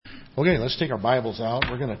Okay, let's take our Bibles out.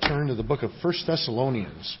 We're going to turn to the book of 1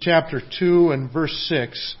 Thessalonians, chapter 2 and verse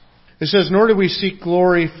 6. It says, "Nor do we seek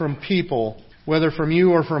glory from people, whether from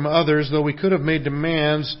you or from others, though we could have made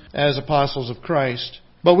demands as apostles of Christ.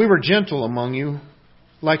 But we were gentle among you,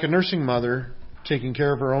 like a nursing mother taking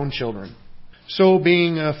care of her own children. So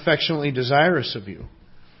being affectionately desirous of you,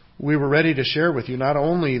 we were ready to share with you not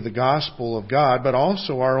only the gospel of God, but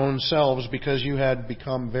also our own selves, because you had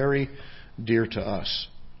become very dear to us.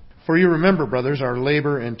 For you remember, brothers, our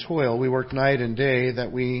labor and toil. We worked night and day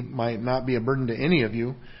that we might not be a burden to any of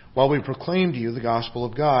you, while we proclaim to you the gospel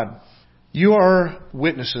of God. You are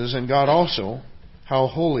witnesses, and God also, how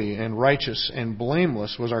holy and righteous and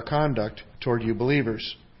blameless was our conduct toward you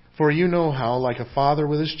believers. For you know how, like a father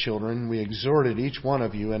with his children, we exhorted each one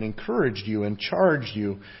of you and encouraged you and charged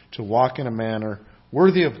you to walk in a manner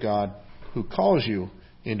worthy of God, who calls you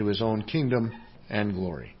into his own kingdom and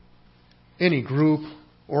glory." Any group,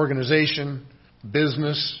 organization,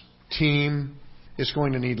 business, team is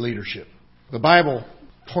going to need leadership. The Bible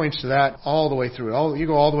points to that all the way through. You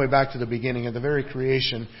go all the way back to the beginning, at the very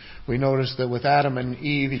creation. We notice that with Adam and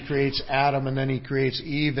Eve, he creates Adam and then he creates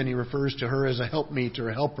Eve, and he refers to her as a helpmeet or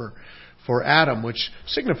a helper for Adam, which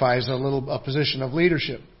signifies a position of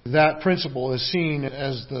leadership. That principle is seen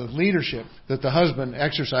as the leadership that the husband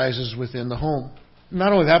exercises within the home.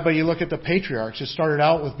 Not only that, but you look at the patriarchs. It started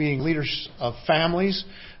out with being leaders of families.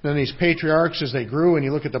 Then these patriarchs, as they grew, and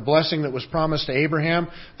you look at the blessing that was promised to Abraham,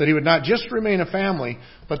 that he would not just remain a family,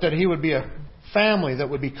 but that he would be a family that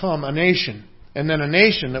would become a nation, and then a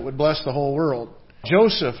nation that would bless the whole world.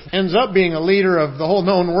 Joseph ends up being a leader of the whole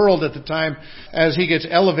known world at the time, as he gets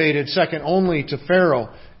elevated second only to Pharaoh.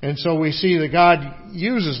 And so we see that God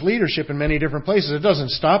uses leadership in many different places. It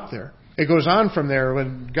doesn't stop there. It goes on from there.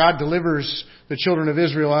 When God delivers the children of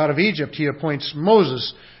Israel out of Egypt, he appoints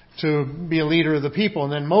Moses to be a leader of the people.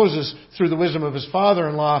 And then Moses, through the wisdom of his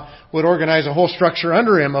father-in-law, would organize a whole structure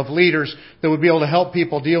under him of leaders that would be able to help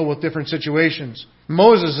people deal with different situations.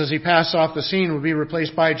 Moses, as he passed off the scene, would be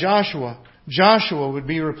replaced by Joshua. Joshua would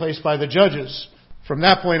be replaced by the judges. From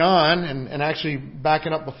that point on, and actually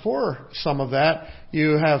backing up before some of that,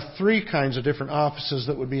 you have three kinds of different offices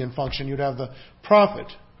that would be in function. You'd have the prophet,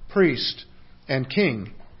 priest, and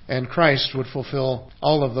king. And Christ would fulfill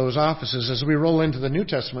all of those offices. As we roll into the New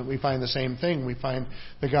Testament, we find the same thing. We find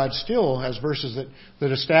that God still has verses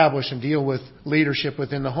that establish and deal with leadership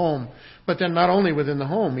within the home. But then not only within the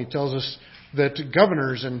home, he tells us that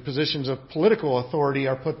governors and positions of political authority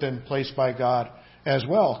are put in place by God as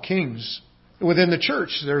well, kings. Within the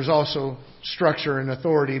church, there's also structure and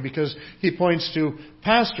authority, because he points to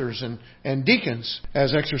pastors and deacons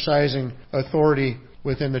as exercising authority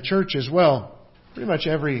within the church as well. Pretty much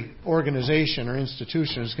every organization or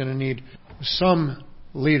institution is going to need some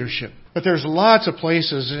leadership. But there's lots of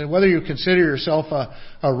places, and whether you consider yourself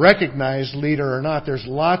a recognized leader or not, there's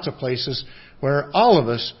lots of places where all of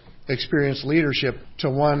us experience leadership to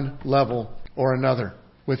one level or another.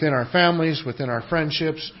 Within our families, within our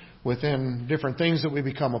friendships, within different things that we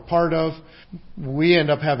become a part of, we end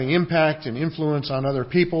up having impact and influence on other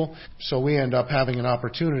people, so we end up having an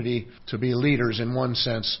opportunity to be leaders in one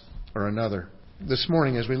sense or another. This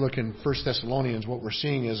morning, as we look in 1 Thessalonians, what we're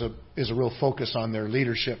seeing is a real focus on their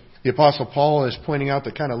leadership. The Apostle Paul is pointing out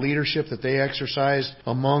the kind of leadership that they exercised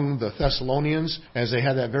among the Thessalonians, as they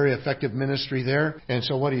had that very effective ministry there. And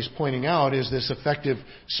so what he's pointing out is this effective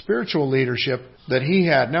spiritual leadership that he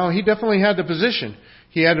had. Now, he definitely had the position.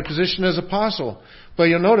 He had a position as apostle. But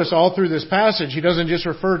you'll notice all through this passage, he doesn't just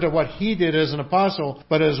refer to what he did as an apostle,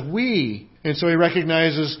 but as we. And so he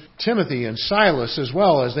recognizes Timothy and Silas as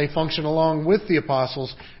well, as they function along with the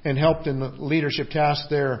apostles and helped in the leadership task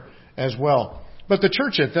there as well. But the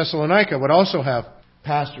church at Thessalonica would also have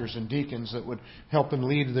pastors and deacons that would help and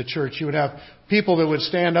lead the church. You would have people that would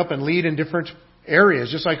stand up and lead in different areas,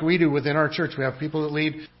 just like we do within our church. We have people that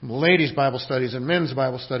lead ladies' Bible studies and men's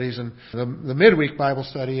Bible studies and the midweek Bible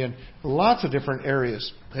study, and lots of different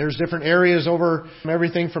areas. There's different areas over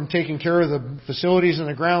everything from taking care of the facilities and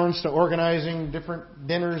the grounds to organizing different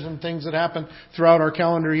dinners and things that happen throughout our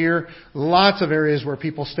calendar year. Lots of areas where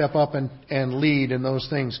people step up and lead in those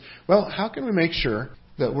things. Well, how can we make sure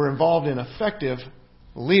that we're involved in effective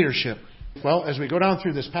leadership? Well, as we go down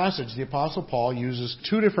through this passage, the Apostle Paul uses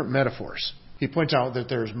two different metaphors. He points out that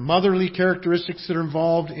there's motherly characteristics that are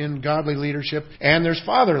involved in godly leadership, and there's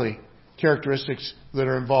fatherly characteristics that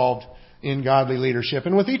are involved in godly leadership.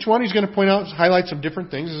 And with each one, he's going to highlight some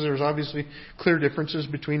different things, as there's obviously clear differences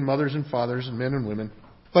between mothers and fathers and men and women.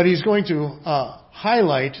 But he's going to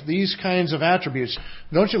highlight these kinds of attributes.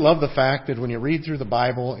 Don't you love the fact that when you read through the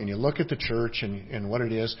Bible and you look at the church and what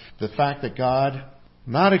it is, the fact that God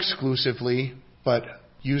not exclusively, but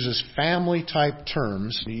uses family-type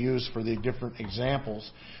terms to use for the different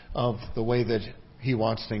examples of the way that he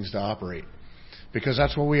wants things to operate. Because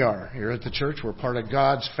that's what we are. Here at the church, we're part of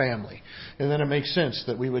God's family. And then it makes sense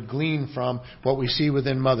that we would glean from what we see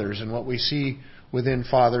within mothers and what we see within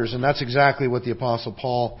fathers. And that's exactly what the Apostle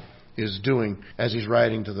Paul is doing as he's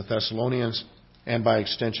writing to the Thessalonians and by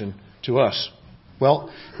extension to us.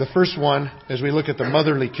 Well, the first one, as we look at the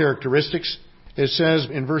motherly characteristics, it says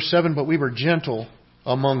in verse 7, "But we were gentle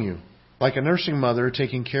among you, like a nursing mother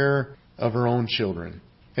taking care of her own children."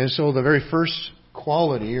 And so the very first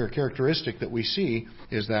quality or characteristic that we see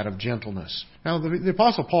is that of gentleness. Now, the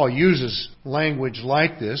Apostle Paul uses language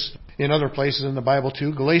like this in other places in the Bible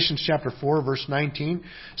too. Galatians chapter 4, verse 19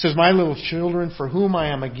 says, "My little children, for whom I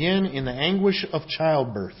am again in the anguish of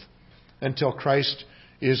childbirth, until Christ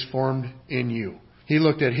is formed in you." He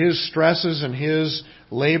looked at his stresses and his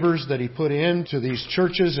labors that he put into these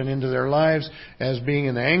churches and into their lives as being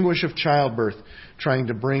in the anguish of childbirth, trying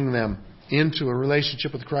to bring them into a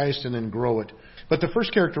relationship with Christ and then grow it. But the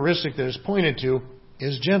first characteristic that is pointed to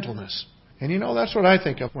is gentleness. And that's what I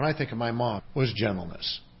think of when I think of my mom, was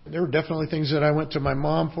gentleness. There were definitely things that I went to my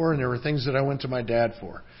mom for, and there were things that I went to my dad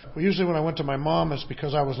for. Well, usually when I went to my mom, it's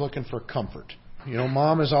because I was looking for comfort.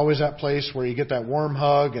 Mom is always that place where you get that warm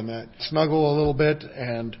hug and that snuggle a little bit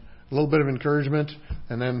and a little bit of encouragement,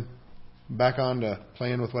 and then back on to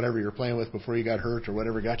playing with whatever you're playing with before you got hurt or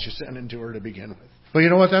whatever got you sent into her to begin with. But you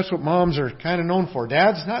know what? That's what moms are kind of known for.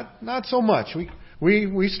 Dads, not so much.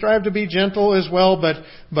 We strive to be gentle as well,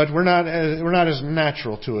 but we're not as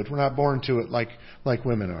natural to it. We're not born to it like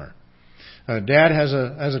women are. Dad has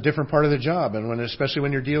a different part of the job, and especially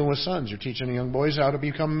when you're dealing with sons, you're teaching young boys how to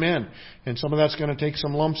become men, and some of that's going to take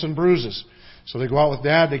some lumps and bruises. So they go out with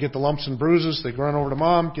Dad, they get the lumps and bruises, they run over to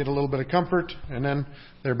Mom, get a little bit of comfort, and then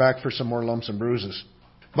they're back for some more lumps and bruises.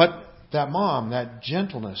 But that mom, that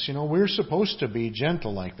gentleness, we're supposed to be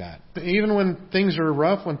gentle like that. Even when things are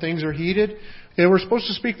rough, when things are heated, we're supposed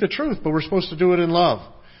to speak the truth, but we're supposed to do it in love.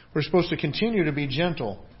 We're supposed to continue to be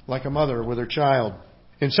gentle like a mother with her child.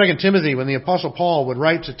 In 2 Timothy, when the Apostle Paul would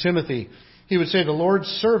write to Timothy, he would say, "The Lord's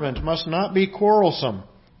servant must not be quarrelsome,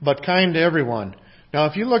 but kind to everyone." Now,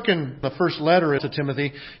 if you look in the first letter to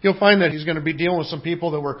Timothy, you'll find that he's going to be dealing with some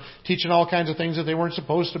people that were teaching all kinds of things that they weren't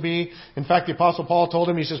supposed to be. In fact, the Apostle Paul told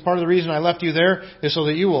him, he says, "Part of the reason I left you there is so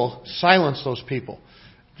that you will silence those people.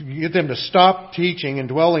 You get them to stop teaching and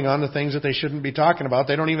dwelling on the things that they shouldn't be talking about.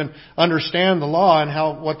 They don't even understand the law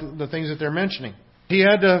and what the things that they're mentioning." He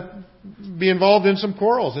had to be involved in some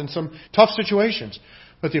quarrels, in some tough situations.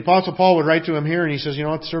 But the Apostle Paul would write to him here and he says,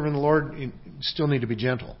 serving the Lord, you still need to be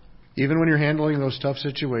gentle. Even when you're handling those tough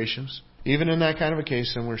situations, even in that kind of a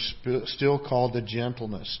case, then we're still called to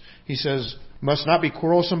gentleness. He says, "Must not be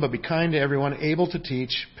quarrelsome, but be kind to everyone, able to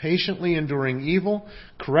teach, patiently enduring evil,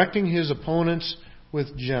 correcting his opponents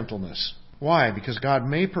with gentleness." Why? Because God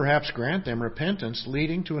may perhaps grant them repentance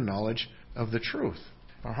leading to a knowledge of the truth.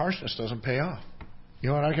 Our harshness doesn't pay off.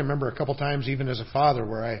 I can remember a couple times, even as a father,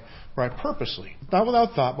 where I purposely, not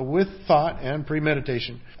without thought, but with thought and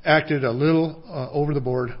premeditation, acted a little over the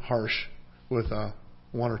board harsh with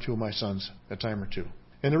one or two of my sons a time or two.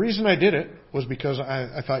 And the reason I did it was because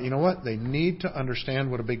I thought, they need to understand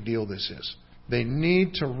what a big deal this is. They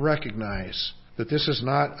need to recognize that this is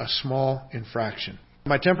not a small infraction.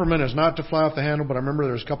 My temperament is not to fly off the handle, but I remember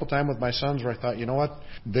there was a couple times with my sons where I thought,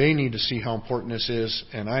 they need to see how important this is,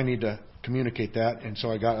 and I need to communicate that. And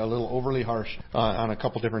so I got a little overly harsh on a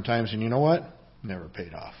couple different times, and never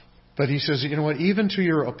paid off. But he says, even to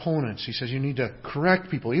your opponents, he says you need to correct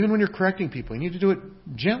people. Even when you're correcting people, you need to do it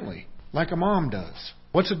gently, like a mom does.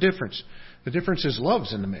 What's the difference? The difference is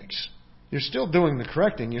love's in the mix. You're still doing the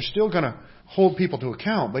correcting. You're still going to hold people to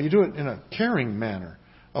account, but you do it in a caring manner,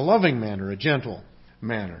 a loving manner, a gentle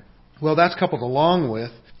manner. Well, that's coupled along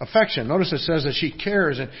with affection. Notice it says that she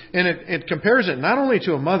cares, and it compares it not only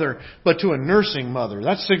to a mother, but to a nursing mother.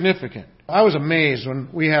 That's significant. I was amazed when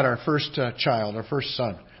we had our first child, our first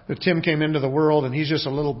son. Tim came into the world, and he's just a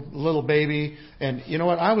little baby. And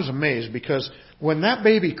I was amazed because when that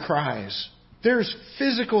baby cries, there's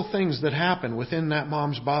physical things that happen within that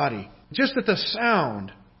mom's body. Just at the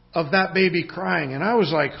sound of that baby crying. And I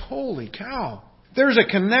was like, holy cow. There's a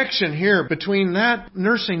connection here between that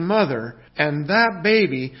nursing mother and that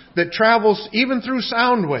baby that travels even through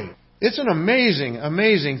sound wave. It's an amazing,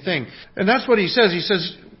 amazing thing. And that's what he says. He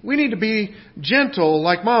says, we need to be gentle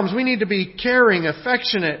like moms. We need to be caring,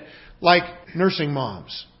 affectionate like nursing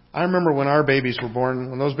moms. I remember when our babies were born,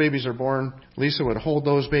 when those babies are born, Lisa would hold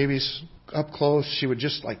those babies up close. She would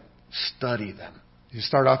just study them. You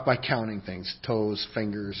start off by counting things, toes,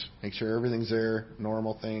 fingers, make sure everything's there,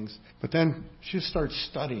 normal things. But then she just starts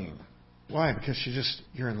studying. Why? Because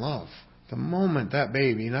you're in love. The moment that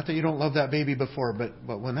baby, not that you don't love that baby before,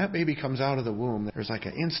 but when that baby comes out of the womb, there's like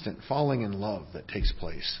an instant falling in love that takes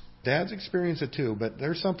place. Dads experience it too, but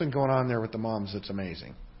there's something going on there with the moms that's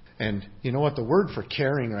amazing. And you know what? The word for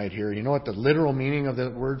caring right here, you know what the literal meaning of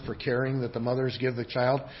the word for caring that the mothers give the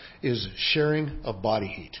child is sharing of body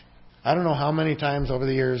heat. I don't know how many times over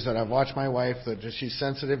the years that I've watched my wife that she's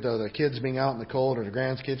sensitive to the kids being out in the cold or the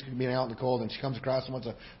grandkids being out in the cold, and she comes across them. What's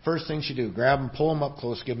the first thing she do? Grab them, pull them up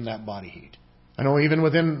close, give them that body heat. I know even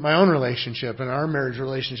within my own relationship, in our marriage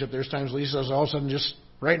relationship, there's times Lisa's all of a sudden just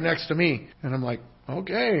right next to me, and I'm like,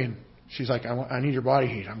 okay. And she's like, I need your body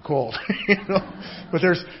heat. I'm cold. But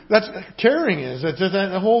that's caring is. It's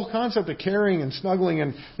that whole concept of caring and snuggling,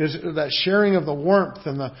 and there's that sharing of the warmth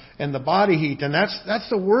and the body heat. And that's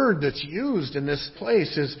the word that's used in this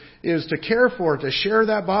place is to care for, to share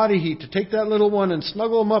that body heat, to take that little one and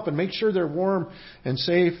snuggle them up and make sure they're warm and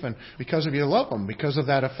safe, and because of you love them, because of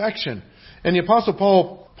that affection. And the Apostle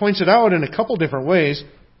Paul points it out in a couple different ways.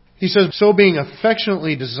 He says, so being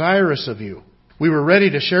affectionately desirous of you, we were ready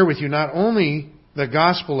to share with you not only the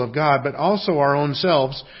gospel of God, but also our own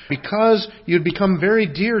selves, because you'd become very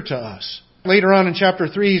dear to us. Later on in chapter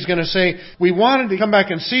 3, he's going to say, we wanted to come back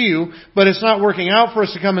and see you, but it's not working out for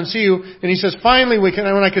us to come and see you. And he says, finally, when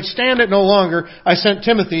I could stand it no longer, I sent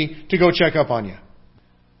Timothy to go check up on you.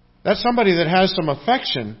 That's somebody that has some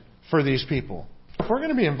affection for these people. If we're going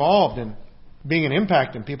to be involved in being an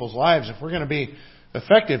impact in people's lives, if we're going to be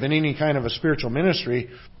effective in any kind of a spiritual ministry,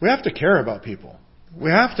 we have to care about people. We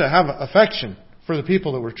have to have affection for the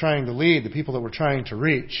people that we're trying to lead, the people that we're trying to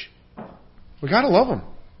reach. We got to love them.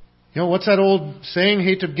 You know, what's that old saying?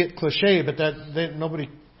 Hate to get cliche, but that nobody,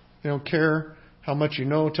 care how much you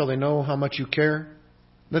know till they know how much you care.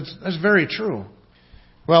 That's very true.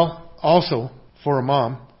 Well, also for a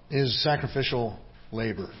mom is sacrificial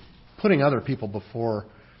labor, putting other people before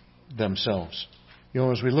themselves.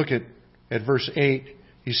 As we look at verse 8,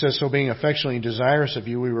 he says, so being affectionately desirous of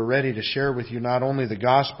you, we were ready to share with you not only the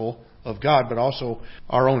gospel of God, but also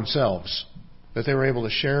our own selves. That they were able to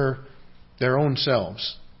share their own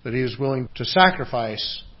selves. That he was willing to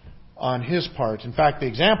sacrifice on his part. In fact, the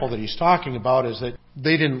example that he's talking about is that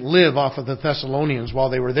they didn't live off of the Thessalonians while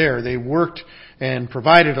they were there. They worked and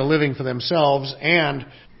provided a living for themselves and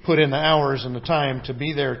put in the hours and the time to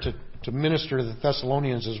be there to minister to the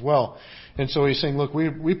Thessalonians as well. And so he's saying, look,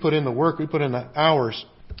 we put in the work, we put in the hours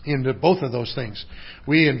into both of those things.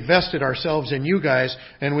 We invested ourselves in you guys,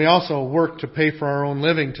 and we also worked to pay for our own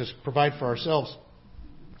living, to provide for ourselves.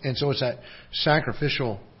 And so it's that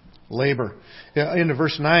sacrificial labor. Into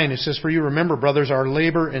verse 9, it says, for you remember, brothers, our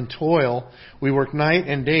labor and toil. We work night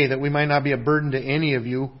and day that we might not be a burden to any of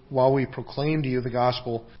you while we proclaim to you the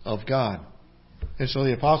gospel of God. And so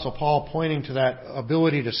the Apostle Paul pointing to that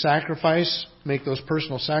ability to sacrifice, make those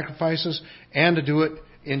personal sacrifices, and to do it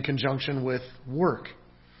in conjunction with work.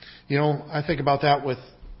 I think about that with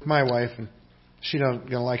my wife, and she's not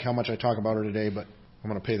going to like how much I talk about her today, but I'm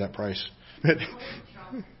going to pay that price.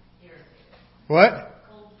 What?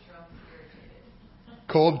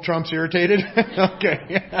 Cold trumps irritated?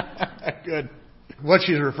 Okay. Good. What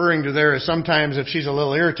she's referring to there is sometimes if she's a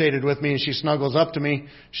little irritated with me and she snuggles up to me,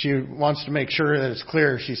 she wants to make sure that it's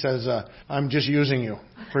clear. She says, I'm just using you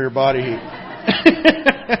for your body heat.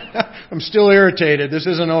 I'm still irritated. This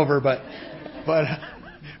isn't over, but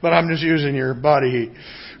I'm just using your body heat.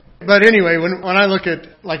 But anyway, when I look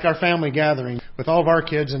at like our family gathering with all of our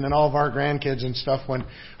kids and then all of our grandkids and stuff,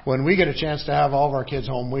 when we get a chance to have all of our kids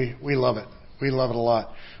home, we love it. We love it a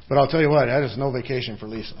lot. But I'll tell you what, that is no vacation for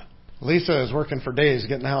Lisa. Lisa is working for days,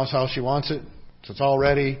 getting the house how she wants it. So it's all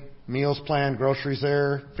ready, meals planned, groceries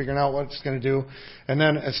there, figuring out what it's going to do. And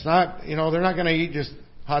then it's not, they're not going to eat just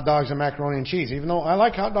hot dogs and macaroni and cheese, even though I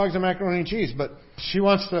like hot dogs and macaroni and cheese, but she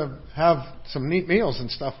wants to have some neat meals and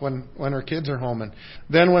stuff when her kids are home. And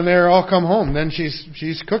then when they're all come home, then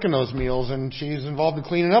she's cooking those meals and she's involved in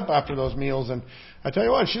cleaning up after those meals. And I tell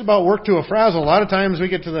you what, she's about work to a frazzle. A lot of times we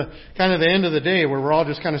get to the kind of the end of the day where we're all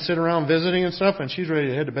just kind of sitting around visiting and stuff, and she's ready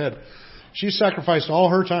to head to bed. She's sacrificed all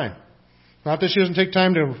her time. Not that she doesn't take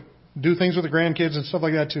time to do things with the grandkids and stuff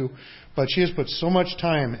like that too, but she has put so much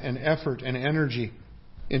time and effort and energy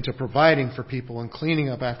into providing for people and cleaning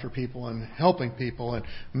up after people and helping people and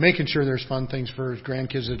making sure there's fun things for his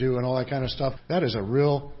grandkids to do and all that kind of stuff. That is a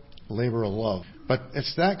real labor of love. But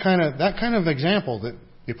it's that kind of example that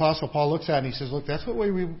the Apostle Paul looks at and he says, look, that's what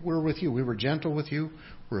we were with you. We were gentle with you.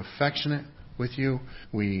 We're affectionate with you.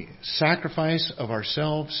 We sacrifice of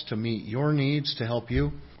ourselves to meet your needs, to help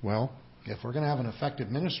you. Well, If we're going to have an effective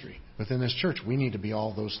ministry within this church, we need to be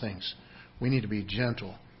all those things. We need to be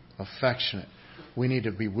gentle, affectionate. We need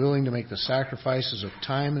to be willing to make the sacrifices of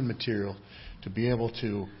time and material to be able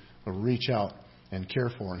to reach out and care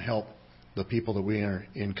for and help the people that we are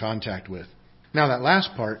in contact with. Now, that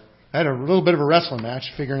last part, I had a little bit of a wrestling match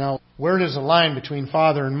figuring out where does the line between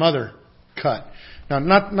father and mother cut. Now,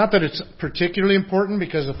 not that it's particularly important,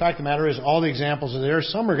 because the fact of the matter is all the examples are there.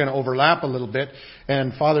 Some are going to overlap a little bit,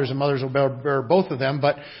 and fathers and mothers will bear both of them.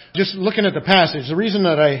 But just looking at the passage, the reason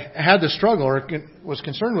that I had the struggle or was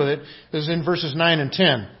concerned with it is in verses 9 and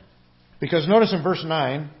 10. Because notice in verse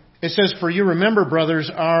 9, it says, "For you remember, brothers,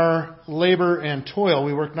 our labor and toil.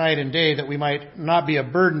 We work night and day that we might not be a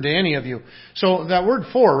burden to any of you." So that word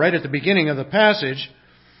 "for," right at the beginning of the passage,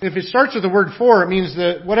 if it starts with the word "for," it means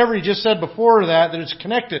that whatever he just said before that it's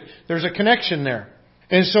connected. There's a connection there.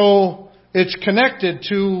 And so it's connected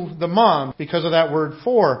to the mom because of that word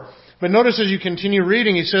 "for." But notice as you continue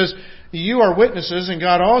reading, he says, "You are witnesses, and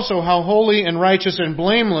God also, how holy and righteous and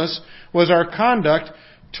blameless was our conduct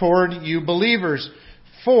toward you believers.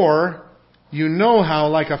 For you know how,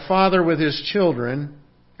 like a father with his children."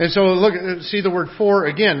 And so look, see the word "for"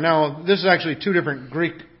 again. Now, this is actually two different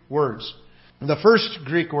Greek words. The first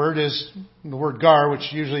Greek word is the word "gar," which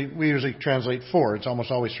we usually translate "for." It's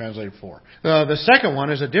almost always translated "for." The second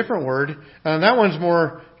one is a different word, and that one's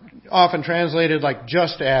more often translated like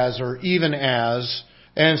 "just as" or "even as."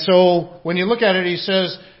 And so when you look at it, he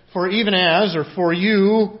says, "For even as," or "for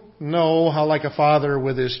you know how, like a father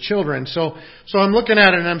with his children." So I'm looking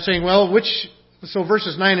at it and I'm saying, well, so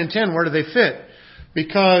verses 9 and 10, where do they fit?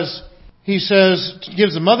 Because he says,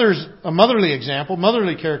 gives a motherly example,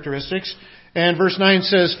 motherly characteristics. And verse 9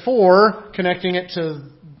 says "for," connecting it to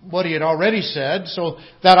what he had already said. So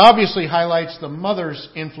that obviously highlights the mother's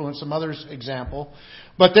influence, the mother's example.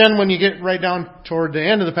 But then when you get right down toward the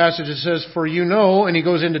end of the passage, it says, "For you know," and he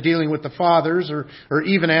goes into dealing with the fathers, or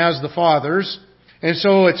even as the fathers. And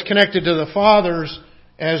so it's connected to the fathers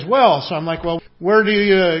as well. So I'm like, well, where do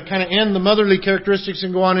you kind of end the motherly characteristics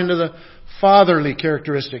and go on into the fatherly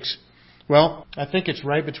characteristics? Well, I think it's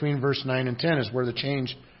right between verse 9 and 10 is where the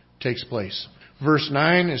change takes place. Verse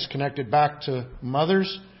 9 is connected back to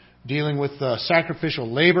mothers, dealing with the sacrificial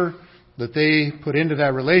labor that they put into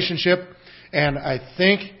that relationship. And I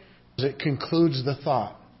think it concludes the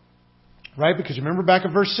thought. Right? Because remember back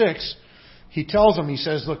in verse 6, he tells them, he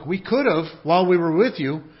says, look, we could have, while we were with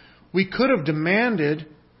you, we could have demanded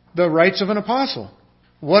the rights of an apostle.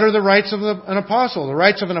 What are the rights of an apostle? The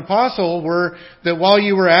rights of an apostle were that while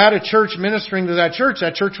you were at a church ministering to that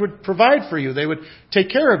church would provide for you. They would take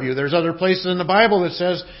care of you. There's other places in the Bible that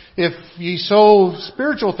says, if ye sow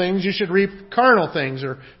spiritual things, you should reap carnal things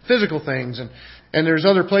or physical things. And there's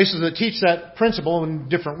other places that teach that principle in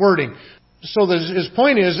different wording. So his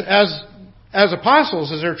point is, as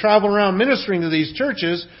apostles, as they're traveling around ministering to these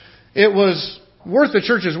churches, it was worth the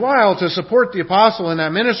church's while to support the apostle in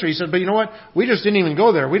that ministry. He said, but you know what? We just didn't even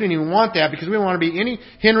go there. We didn't even want that because we didn't want to be any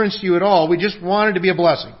hindrance to you at all. We just wanted to be a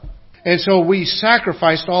blessing. And so we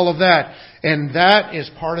sacrificed all of that. And that is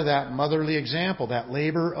part of that motherly example, that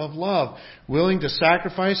labor of love. Willing to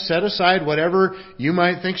sacrifice, set aside whatever you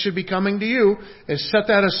might think should be coming to you, and set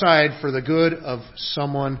that aside for the good of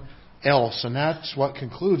someone else. And that's what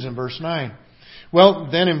concludes in verse 9. Well,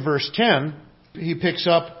 then in verse 10, he picks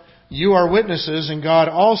up, "You are witnesses, and God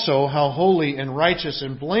also, how holy and righteous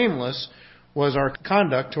and blameless was our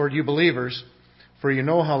conduct toward you believers. For you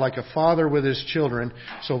know how, like a father with his children."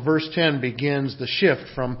 So verse 10 begins the shift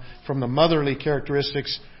from the motherly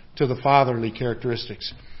characteristics to the fatherly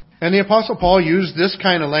characteristics. And the Apostle Paul used this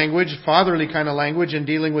kind of language, fatherly kind of language, in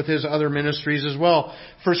dealing with his other ministries as well.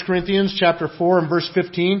 1 Corinthians chapter 4 and verse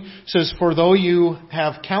 15 says, "For though you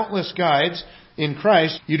have countless guides in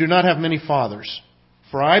Christ, you do not have many fathers.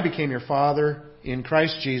 For I became your father in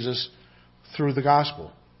Christ Jesus through the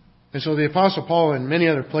gospel." And so the Apostle Paul, in many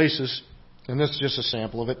other places, and this is just a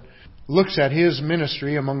sample of it, looks at his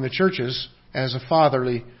ministry among the churches as a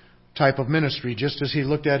fatherly type of ministry, just as he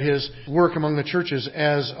looked at his work among the churches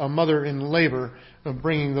as a mother in labor of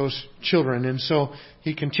bringing those children. And so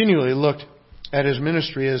he continually looked at his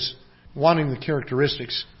ministry as wanting the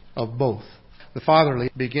characteristics of both. The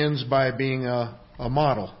fatherly begins by being a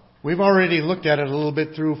model. We've already looked at it a little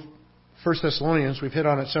bit through 1 Thessalonians. We've hit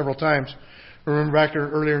on it several times. Remember back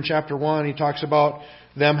earlier in chapter 1, he talks about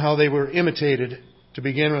them, how they were imitated to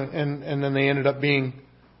begin with, and then they ended up being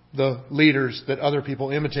the leaders that other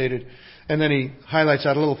people imitated. And then he highlights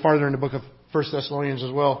that a little farther in the book of 1 Thessalonians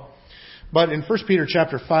as well. But in 1 Peter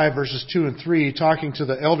chapter 5, verses 2 and 3, talking to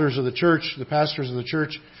the elders of the church, the pastors of the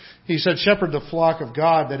church, he said, "Shepherd the flock of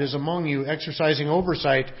God that is among you, exercising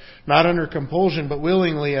oversight, not under compulsion, but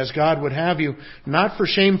willingly, as God would have you, not for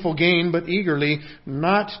shameful gain, but eagerly,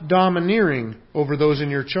 not domineering over those in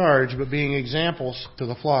your charge, but being examples to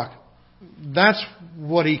the flock." That's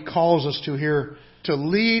what he calls us to here, to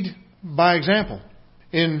lead by example.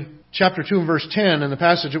 In chapter 2 and verse 10, in the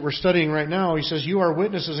passage that we're studying right now, he says, "You are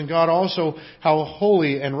witnesses, and God also, how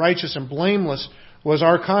holy and righteous and blameless was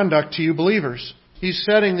our conduct to you believers." He's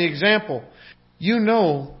setting the example. You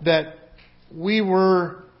know that we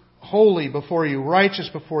were holy before you, righteous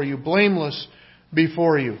before you, blameless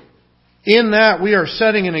before you. In that, we are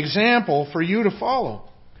setting an example for you to follow.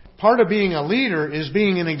 Part of being a leader is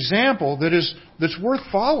being an example that's worth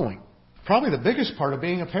following. Probably the biggest part of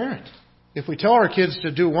being a parent. If we tell our kids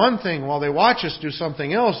to do one thing while they watch us do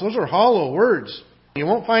something else, those are hollow words. You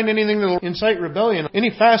won't find anything that will incite rebellion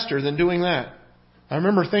any faster than doing that. I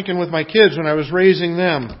remember thinking with my kids when I was raising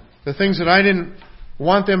them, the things that I didn't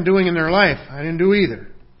want them doing in their life, I didn't do either.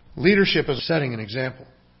 Leadership is setting an example.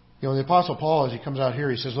 You know, the Apostle Paul, as he comes out here,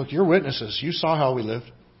 he says, "Look, you're witnesses. You saw how we lived.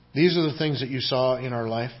 These are the things that you saw in our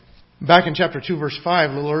life." Back in chapter 2, verse 5,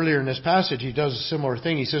 a little earlier in this passage, he does a similar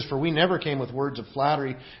thing. He says, "For we never came with words of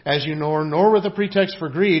flattery, as you know, nor with a pretext for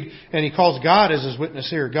greed." And he calls God as his witness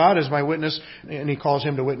here. God is my witness, and he calls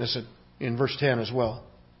him to witness it in verse 10 as well.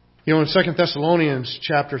 You know, in 2 Thessalonians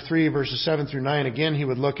chapter 3, verses 7 through 9, again, he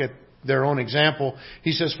would look at their own example.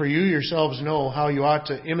 He says, "For you yourselves know how you ought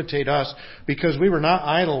to imitate us, because we were not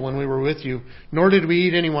idle when we were with you, nor did we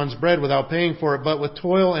eat anyone's bread without paying for it, but with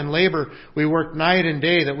toil and labor we worked night and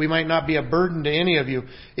day, that we might not be a burden to any of you.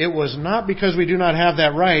 It was not because we do not have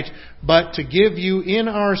that right, but to give you in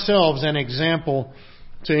ourselves an example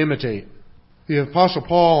to imitate." The Apostle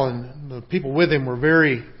Paul and the people with him were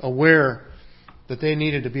very aware that they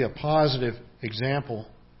needed to be a positive example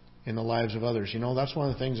in the lives of others. You know, that's one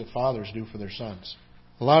of the things that fathers do for their sons.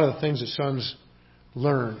 A lot of the things that sons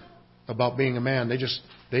learn about being a man, they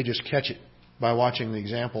just catch it by watching the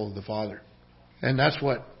example of the father. And that's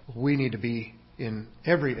what we need to be in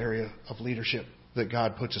every area of leadership that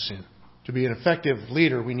God puts us in. To be an effective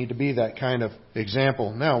leader, we need to be that kind of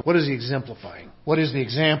example. Now, what is he exemplifying? What is the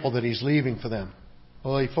example that he's leaving for them?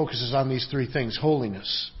 Well, he focuses on these three things.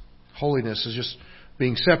 Holiness. Holiness is just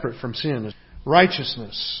being separate from sin.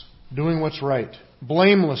 Righteousness, doing what's right.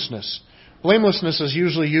 Blamelessness. Blamelessness is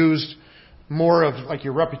usually used more of like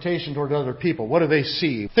your reputation toward other people. What do they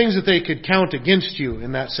see? Things that they could count against you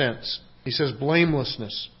in that sense. He says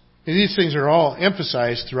blamelessness. And these things are all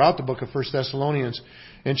emphasized throughout the book of 1 Thessalonians.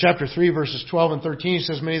 In chapter 3, verses 12 and 13, he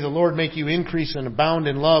says, "May the Lord make you increase and abound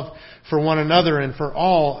in love for one another and for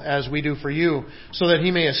all as we do for you, so that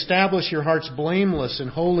He may establish your hearts blameless in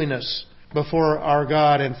holiness before our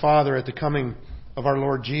God and Father at the coming of our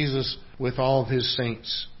Lord Jesus with all of His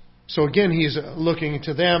saints." So again, he's looking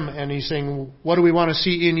to them and he's saying, what do we want to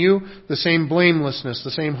see in you? The same blamelessness,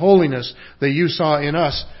 the same holiness that you saw in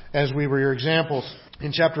us as we were your examples.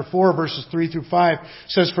 In chapter 4, verses 3 through 5,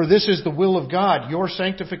 says, "For this is the will of God, your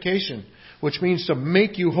sanctification," which means to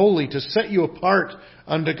make you holy, to set you apart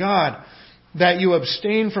unto God, "that you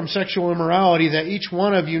abstain from sexual immorality, that each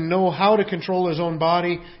one of you know how to control his own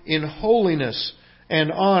body in holiness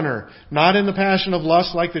and honor, not in the passion of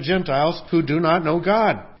lust like the Gentiles who do not know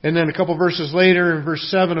God." And then a couple verses later, in verse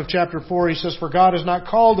 7 of chapter 4, he says, "For God has not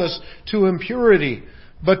called us to impurity,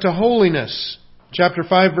 but to holiness." Chapter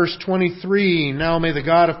 5, verse 23, "Now may the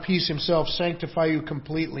God of peace Himself sanctify you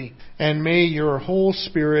completely, and may your whole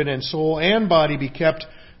spirit and soul and body be kept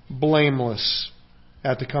blameless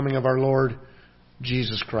at the coming of our Lord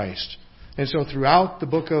Jesus Christ." And so throughout the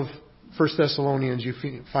book of 1 Thessalonians, you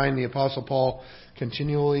find the Apostle Paul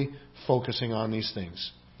continually focusing on these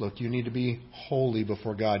things. Look, you need to be holy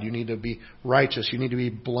before God. You need to be righteous. You need to be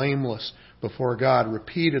blameless before God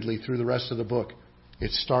repeatedly through the rest of the book.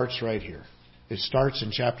 It starts right here. It starts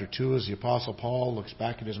in chapter 2 as the Apostle Paul looks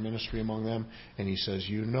back at his ministry among them and he says,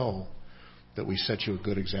 "You know that we set you a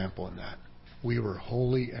good example in that. We were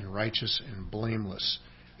holy and righteous and blameless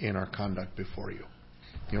in our conduct before you."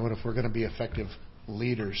 You know what? If we're going to be effective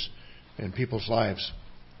leaders in people's lives,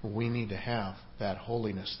 we need to have that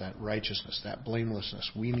holiness, that righteousness, that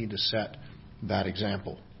blamelessness. We need to set that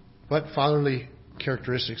example. But fatherly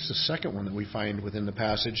characteristics, the second one that we find within the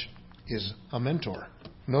passage, is a mentor.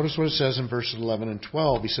 Notice what it says in verses 11 and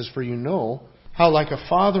 12. He says, "For you know how like a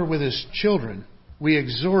father with his children, we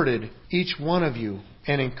exhorted each one of you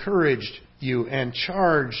and encouraged you and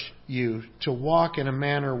charged you to walk in a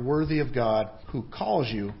manner worthy of God, who calls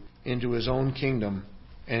you into His own kingdom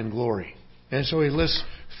and glory." And so he lists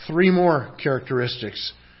 3 more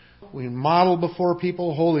characteristics. We model before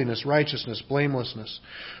people holiness, righteousness, blamelessness.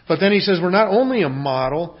 But then he says we're not only a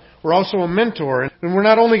model, we're also a mentor. And we're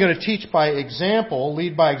not only going to teach by example,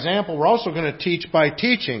 lead by example, we're also going to teach by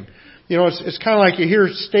teaching. You know, it's kind of like you hear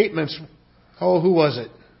statements, who was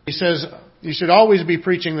it? He says, you should always be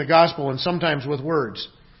preaching the gospel and sometimes with words.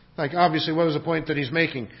 Like, obviously, what was the point that he's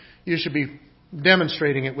making? You should be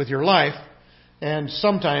demonstrating it with your life and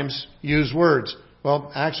sometimes use words.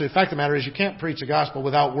 Well, actually, the fact of the matter is you can't preach the gospel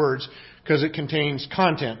without words because it contains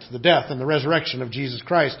content, the death and the resurrection of Jesus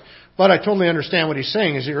Christ. But I totally understand what he's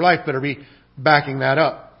saying is that your life better be backing that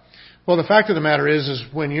up. Well, the fact of the matter is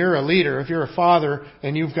when you're a leader, if you're a father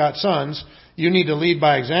and you've got sons, you need to lead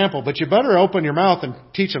by example. But you better open your mouth and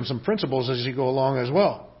teach them some principles as you go along as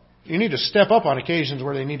well. You need to step up on occasions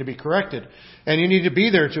where they need to be corrected. And you need to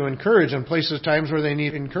be there to encourage in places, times where they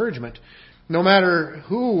need encouragement. No matter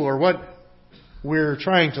who or what we're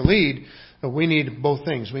trying to lead, we need both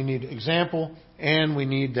things. We need example and we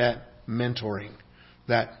need that mentoring,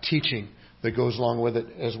 that teaching that goes along with it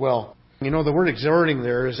as well. You know, the word exhorting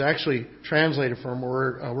there is actually translated from a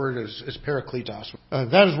word is parakletos.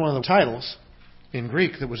 That is one of the titles in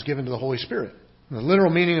Greek that was given to the Holy Spirit. The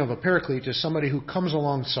literal meaning of a paraclete is somebody who comes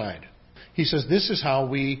alongside. He says, this is how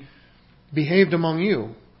we behaved among you.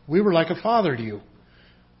 We were like a father to you.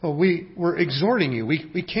 Well, we were exhorting you.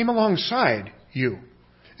 We came alongside you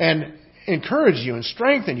and encouraged you and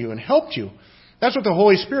strengthened you and helped you. That's what the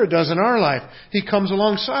Holy Spirit does in our life. He comes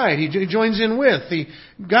alongside. He joins in with. He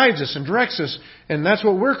guides us and directs us. And that's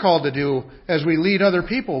what we're called to do as we lead other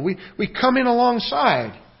people. We come in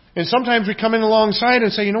alongside. And sometimes we come in alongside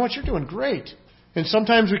and say, you know what, you're doing great. And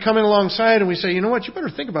sometimes we come in alongside and we say, you know what, you better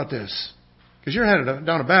think about this. Because you're headed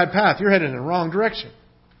down a bad path. You're headed in the wrong direction.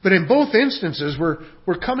 But in both instances,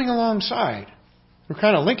 we're coming alongside. We're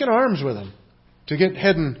kind of linking arms with them to get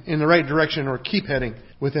heading in the right direction or keep heading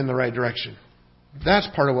within the right direction. That's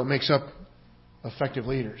part of what makes up effective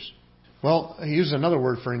leaders. Well, he uses another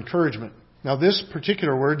word for encouragement. Now, this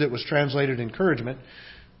particular word that was translated encouragement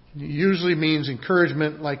usually means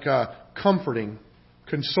encouragement like comforting,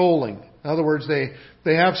 consoling. In other words,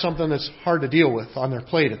 they have something that's hard to deal with on their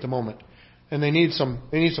plate at the moment. And they need some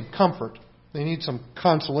comfort. They need some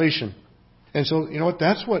consolation. And so, you know what?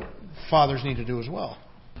 That's what fathers need to do as well.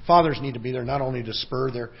 Fathers need to be there not only to spur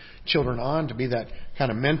their children on, to be that kind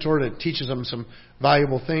of mentor that teaches them some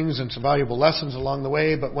valuable things and some valuable lessons along the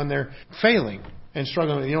way, but when they're failing and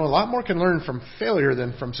struggling, you know, a lot more can learn from failure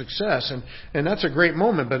than from success. And that's a great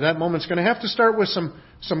moment, but that moment's going to have to start with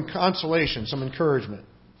some consolation, some encouragement,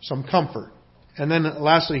 some comfort. And then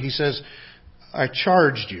lastly, he says, I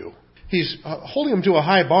charged you. He's holding them to a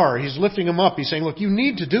high bar. He's lifting them up. He's saying, look, you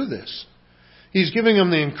need to do this. He's giving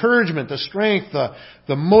them the encouragement, the strength,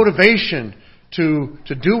 the motivation to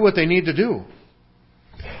do what they need to do.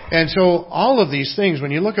 And so all of these things,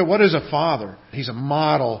 when you look at what is a father, he's a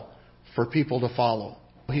model for people to follow.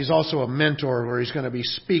 He's also a mentor where he's going to be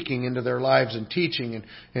speaking into their lives and teaching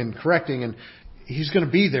and correcting. And he's going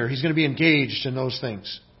to be there. He's going to be engaged in those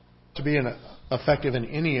things. To be effective in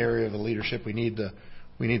any area of the leadership, we need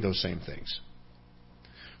those same things.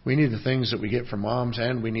 We need the things that we get from moms,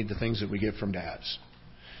 and we need the things that we get from dads.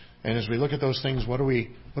 And as we look at those things, what do we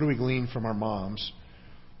glean from our moms?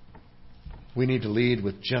 We need to lead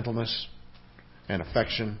with gentleness and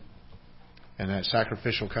affection and that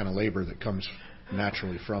sacrificial kind of labor that comes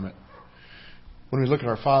naturally from it. When we look at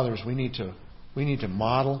our fathers, we need to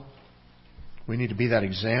model. We need to be that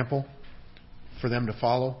example for them to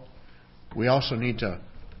follow. We also need to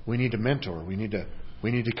mentor. We need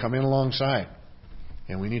to come in alongside.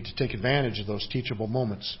 And we need to take advantage of those teachable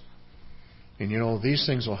moments. And you know, these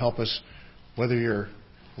things will help us, whether you're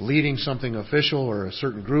leading something official or a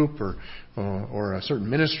certain group or a certain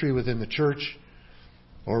ministry within the church,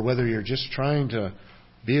 or whether you're just trying to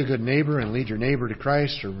be a good neighbor and lead your neighbor to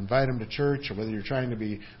Christ or invite him to church, or whether you're trying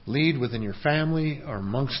to lead within your family or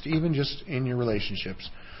amongst even just in your relationships.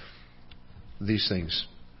 These things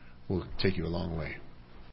will take you a long way.